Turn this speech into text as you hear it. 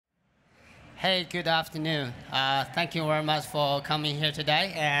Hey, good afternoon. Thank you very much for coming here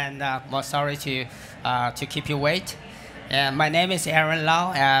today, and well, sorry to keep you wait. And my name is Aaron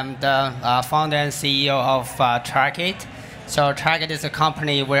Lau. I'm the founder and CEO of Charket. So Charket is a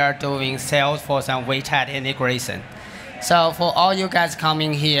company we are doing Salesforce and WeChat integration. So for all you guys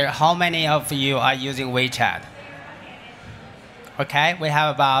coming here, how many of you are using WeChat? Okay, we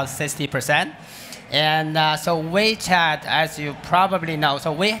have about 60%. And so WeChat, as you probably know,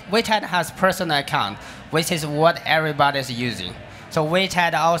 so WeChat has personal account, which is what everybody is using. So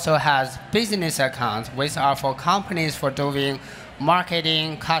WeChat also has business accounts, which are for companies for doing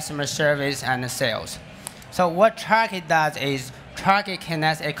marketing, customer service, and sales. So what Charket does is Charket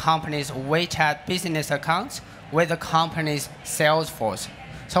connects a company's WeChat business accounts with the company's Salesforce.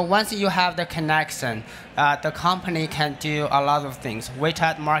 So once you have the connection, the company can do a lot of things.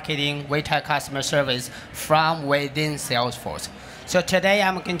 WeChat marketing, WeChat customer service from within Salesforce. So today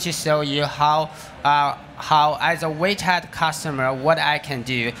I'm going to show you how as a WeChat customer, what I can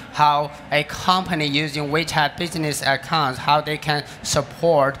do, how a company using WeChat business accounts, how they can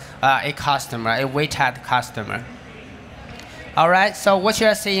support a customer, a WeChat customer. All right, so what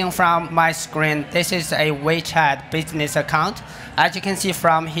you're seeing from my screen, this is a WeChat business account. As you can see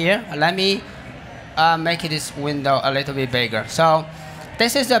from here, let me make this window a little bit bigger. So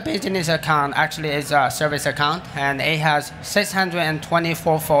this is a business account, actually it's a service account, and it has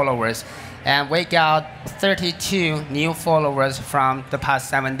 624 followers. And we got 32 new followers from the past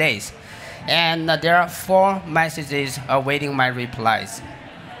 7 days. And there are 4 messages awaiting my replies.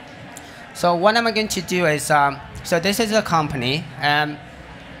 So what I'm going to do is, so this is a company, and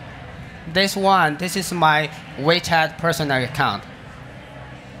this is my WeChat personal account.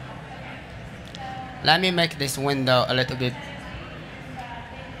 Let me make this window a little bit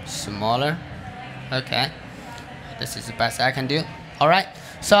smaller. Okay, this is the best I can do. All right,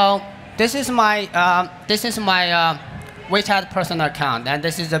 so this is my WeChat personal account, and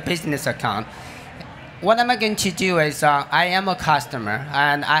this is a business account. What am I going to do is, I am a customer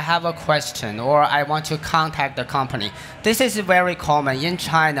and I have a question or I want to contact the company. This is very common in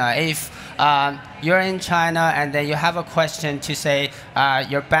China. If you're in China and then you have a question to say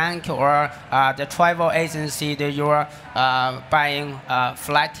your bank or the travel agency that you're buying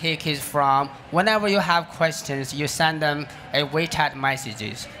flight tickets from, whenever you have questions, you send them a WeChat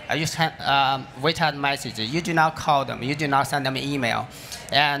messages. You send WeChat messages. You do not call them. You do not send them an email.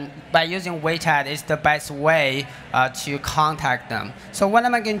 And by using WeChat, it's the best way to contact them. So what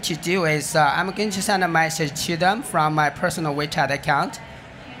am I going to do is I'm going to send a message to them from my personal WeChat account.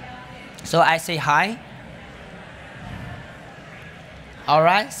 So I say hi. All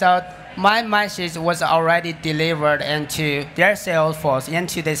right, so my message was already delivered into their Salesforce,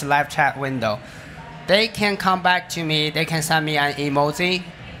 into this live chat window. They can come back to me, they can send me an emoji,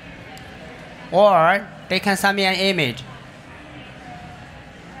 or they can send me an image.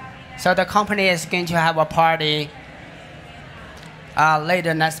 So the company is going to have a party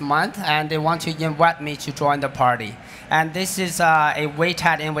later next month, and they want to invite me to join the party. And this is a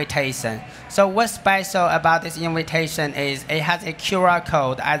WeChat invitation. So what's special about this invitation is it has a QR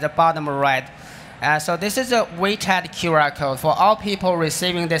code at the bottom right. So this is a WeChat QR code. For all people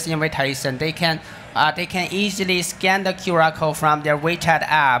receiving this invitation, they can easily scan the QR code from their WeChat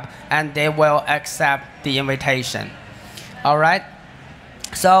app, and they will accept the invitation. All right.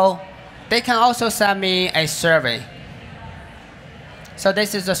 So they can also send me a survey. So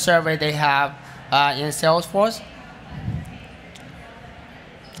this is a survey they have in Salesforce.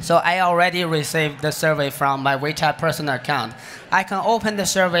 So I already received the survey from my WeChat personal account. I can open the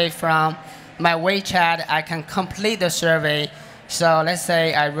survey from my WeChat. I can complete the survey. So let's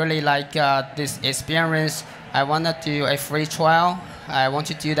say I really like this experience. I want to do a free trial. I want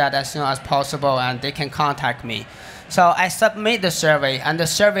to do that as soon as possible, and they can contact me. So I submit the survey, and the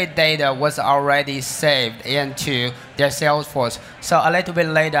survey data was already saved into their Salesforce. So a little bit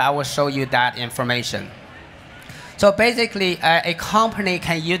later, I will show you that information. So basically, a company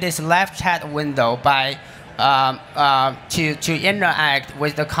can use this live chat window by to interact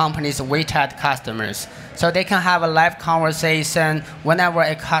with the company's WeChat customers. So they can have a live conversation whenever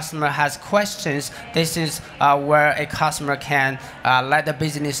a customer has questions. This is where a customer can let the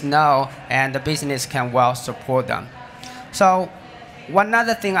business know, and the business can well support them. So one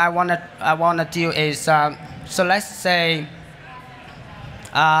other thing I wanna do is, so let's say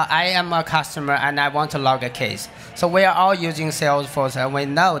I am a customer and I want to log a case. So we are all using Salesforce, and we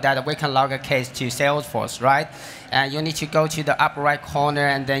know that we can log a case to Salesforce, right? And you need to go to the upper right corner,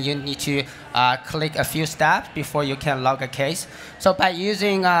 and then you need to click a few steps before you can log a case. So by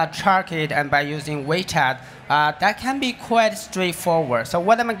using Charket and by using WeChat, that can be quite straightforward. So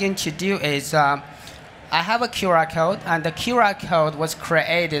what I'm going to do is I have a QR code, and the QR code was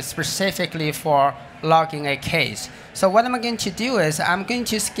created specifically for logging a case. So what I'm going to do is I'm going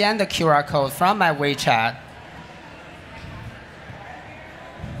to scan the QR code from my WeChat.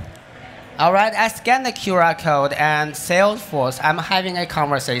 All right, I scan the QR code, and Salesforce, I'm having a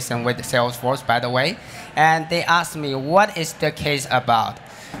conversation with Salesforce, by the way, and they ask me, what is the case about?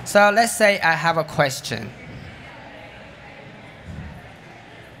 So let's say I have a question.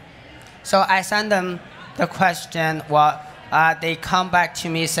 So I send them the question. Well, they come back to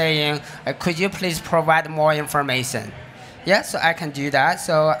me saying, could you please provide more information? Yes, so I can do that.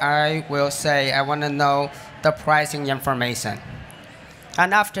 So I will say, I want to know the pricing information.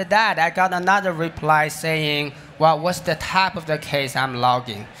 And after that, I got another reply saying, well, what's the type of the case I'm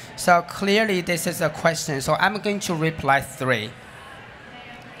logging? So clearly, this is a question. So I'm going to reply 3.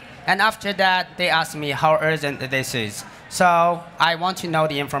 And after that, they ask me how urgent this is. So I want to know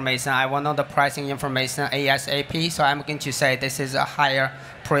the information. I want to know the pricing information ASAP. So I'm going to say this is a higher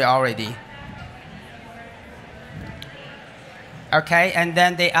priority. Okay, and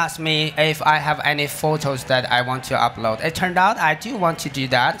then they ask me if I have any photos that I want to upload. It turned out I do want to do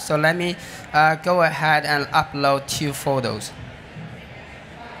that. So let me go ahead and upload 2 photos.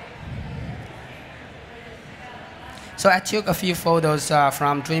 So I took a few photos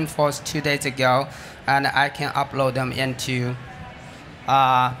from Dreamforce 2 days ago, and I can upload them into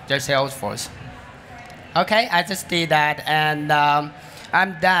the Salesforce. Okay, I just did that, and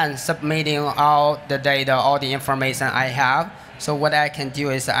I'm done submitting all the data, all the information I have. So what I can do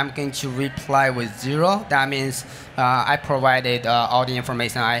is I'm going to reply with 0. That means I provided all the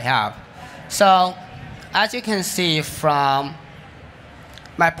information I have. So as you can see from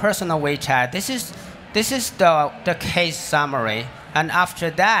my personal WeChat, this is the case summary. And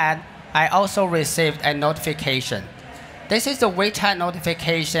after that, I also received a notification. This is the WeChat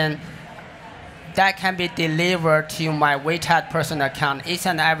notification that can be delivered to my WeChat personal account each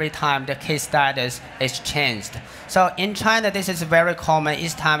and every time the case status is changed. So in China, this is very common.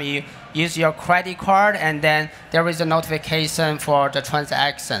 Each time you use your credit card, and then there is a notification for the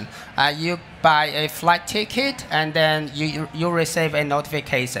transaction. You buy a flight ticket, and then you receive a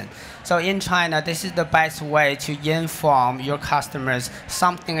notification. So in China, this is the best way to inform your customers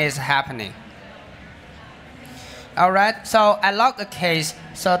something is happening. All right, so I log a case.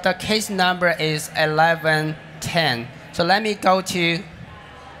 So the case number is 1110. So let me go to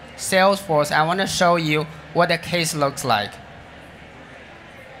Salesforce. I want to show you what the case looks like.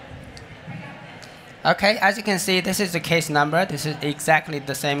 Okay, as you can see, this is the case number. This is exactly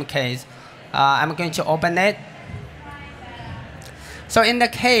the same case. I'm going to open it. So in the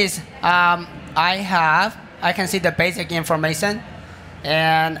case, I can see the basic information.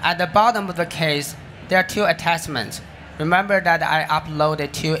 And at the bottom of the case, there are 2 attachments. Remember that I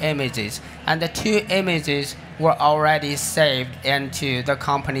uploaded 2 images, and the 2 images were already saved into the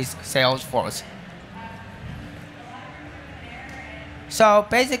company's Salesforce. So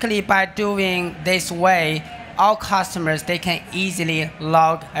basically, by doing this way, all customers, they can easily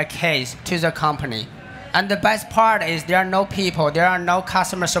log a case to the company. And the best part is there are no people, there are no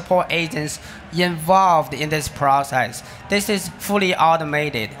customer support agents involved in this process. This is fully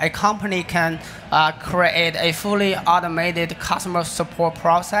automated. A company can create a fully automated customer support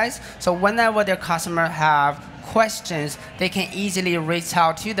process. So whenever their customer have questions, they can easily reach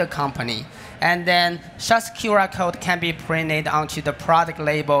out to the company. And then such QR code can be printed onto the product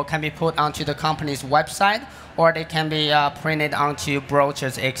label, can be put onto the company's website, or they can be printed onto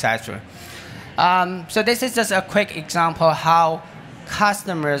brochures, etc. So this is just a quick example how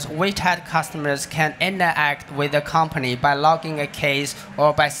customers, WeChat customers, can interact with the company by logging a case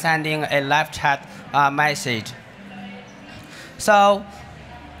or by sending a live chat message. So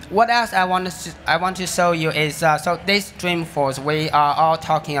what else I want to show you is, so this Dreamforce, we are all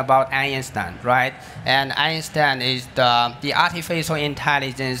talking about Einstein, right? And Einstein is the artificial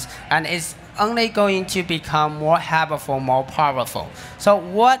intelligence, and it's only going to become more helpful, more powerful. So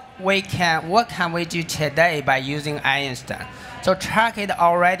what can we do today by using Einstein? So Charket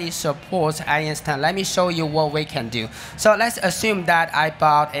already supports Einstein. Let me show you what we can do. So let's assume that I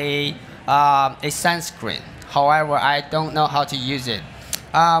bought a sunscreen. However, I don't know how to use it.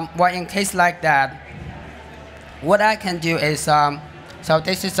 Well, in case like that, what I can do is, so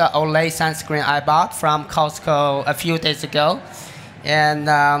this is an Olay sunscreen I bought from Costco a few days ago, and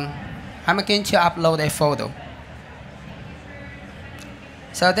I'm going to upload a photo.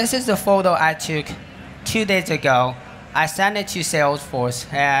 So this is the photo I took 2 days ago. I sent it to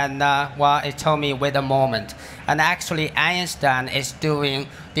Salesforce, and well, it told me wait a moment. And actually, Einstein is doing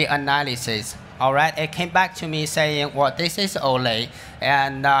the analysis. All right, it came back to me saying, well, this is Olay,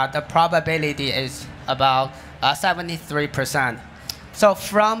 and the probability is about 73%. So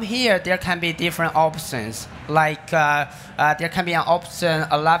from here, there can be different options. Like there can be an option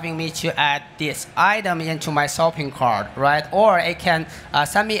allowing me to add this item into my shopping cart, right? Or it can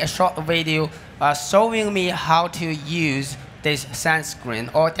send me a short video showing me how to use this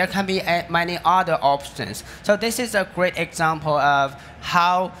sunscreen. Or there can be many other options. So this is a great example of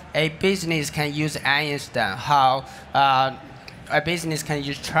how a business can use Einstein, how a business can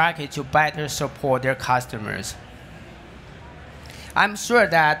use Charket to better support their customers. I'm sure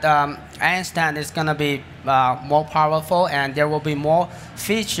that Einstein is going to be more powerful, and there will be more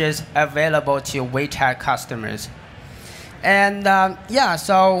features available to WeChat customers. And yeah,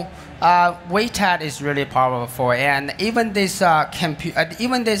 so WeChat is really powerful, and even this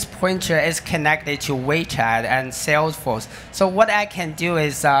even this printer is connected to WeChat and Salesforce. So what I can do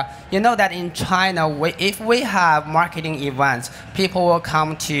is, you know that in China, if we have marketing events, people will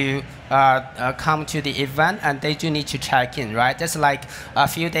come to the event, and they do need to check in, right? Just like a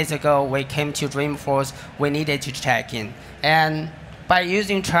few days ago, we came to Dreamforce, we needed to check in, and by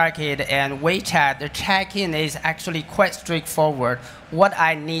using Charket and WeChat, the check-in is actually quite straightforward. What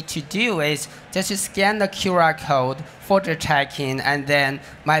I need to do is just scan the QR code for the check-in, and then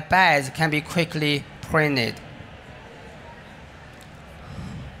my badge can be quickly printed.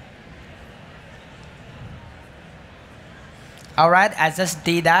 All right, I just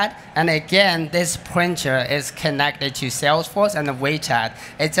did that, and again, this printer is connected to Salesforce and WeChat.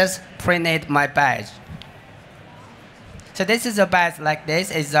 It just printed my badge. So this is a badge like this.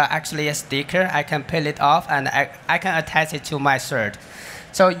 It's actually a sticker. I can peel it off, and I can attach it to my shirt.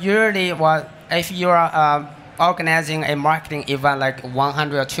 So usually, if you are organizing a marketing event, like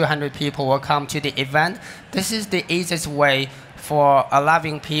 100 or 200 people will come to the event, this is the easiest way for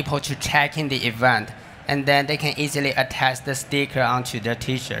allowing people to check in the event, and then they can easily attach the sticker onto their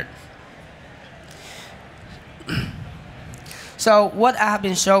T-shirt. So what I have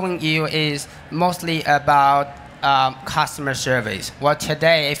been showing you is mostly about customer service. Well,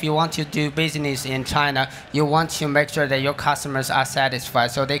 today, if you want to do business in China, you want to make sure that your customers are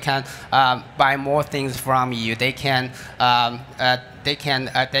satisfied, so they can buy more things from you. They can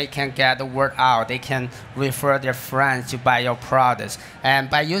get the word out. They can refer their friends to buy your products. And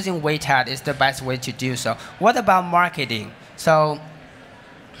by using WeChat is the best way to do so. What about marketing? So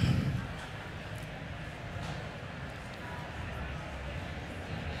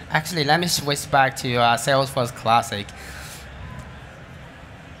actually, let me switch back to Salesforce Classic.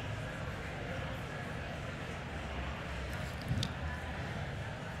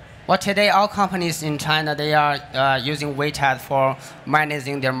 Well, today, all companies in China, they are using WeChat for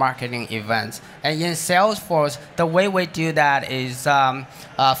managing their marketing events. And in Salesforce, the way we do that is,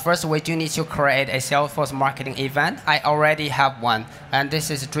 first, we do need to create a Salesforce marketing event. I already have one, and this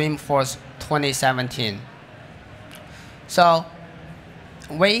is Dreamforce 2017. So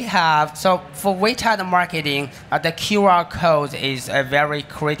for WeChat marketing, the QR code is a very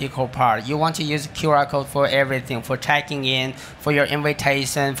critical part. You want to use QR code for everything, for checking in, for your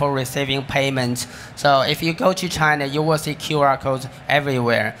invitation, for receiving payments. So if you go to China, you will see QR codes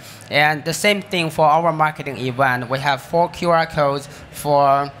everywhere. And the same thing for our marketing event. We have 4 QR codes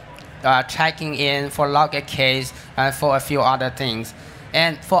for checking in, for login case, and for a few other things.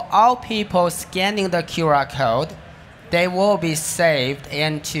 And for all people scanning the QR code, they will be saved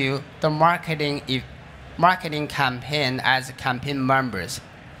into the marketing campaign as campaign members.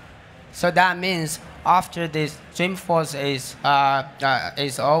 So that means after this Dreamforce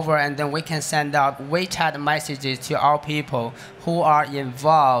is over, and then we can send out WeChat messages to all people who are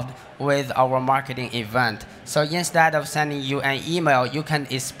involved with our marketing event. So instead of sending you an email, you can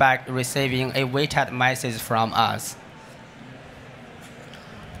expect receiving a WeChat message from us.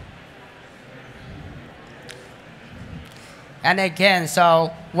 And again,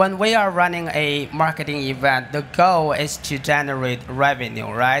 so when we are running a marketing event, the goal is to generate revenue,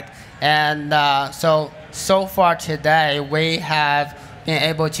 right? And so far today, we have been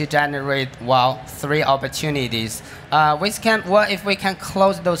able to generate, 3 opportunities. If we can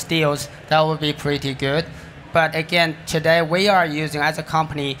close those deals, that would be pretty good. But again, today we are using, as a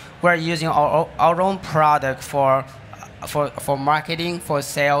company, we're using our own product for marketing, for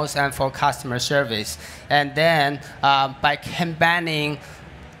sales, and for customer service. And then by combining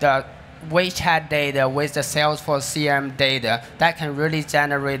the WeChat data with the Salesforce CRM data, that can really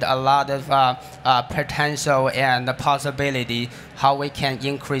generate a lot of potential and possibility how we can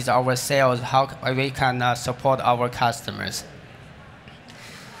increase our sales, how we can support our customers.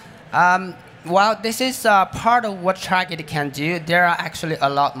 Well, this is part of what Charket can do. There are actually a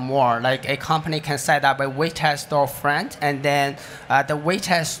lot more. Like a company can set up a WeChat storefront, and then the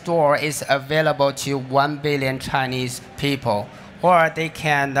WeChat store is available to 1 billion Chinese people. Or they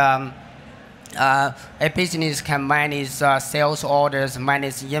can, a business can manage sales orders,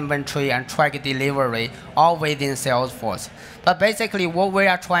 manage inventory, and track delivery, all within Salesforce. But basically, what we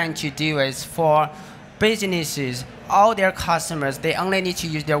are trying to do is for businesses, all their customers, they only need to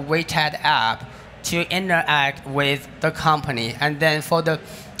use their WeChat app to interact with the company. And then for the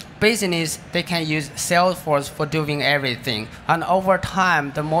business, they can use Salesforce for doing everything. And over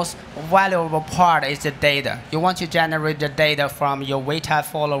time, the most valuable part is the data. You want to generate the data from your WeChat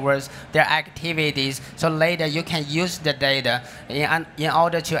followers, their activities, so later you can use the data in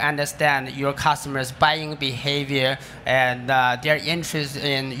order to understand your customers' buying behavior and their interest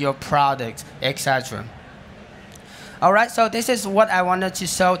in your products, etc. All right, so this is what I wanted to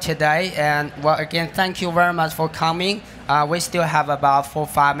show today. And well, again, thank you very much for coming. We still have about 4 or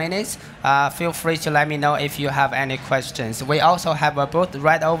 5 minutes. Feel free to let me know if you have any questions. We also have a booth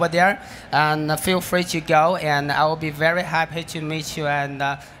right over there. And feel free to go, and I will be very happy to meet you and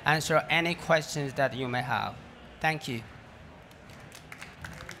answer any questions that you may have. Thank you.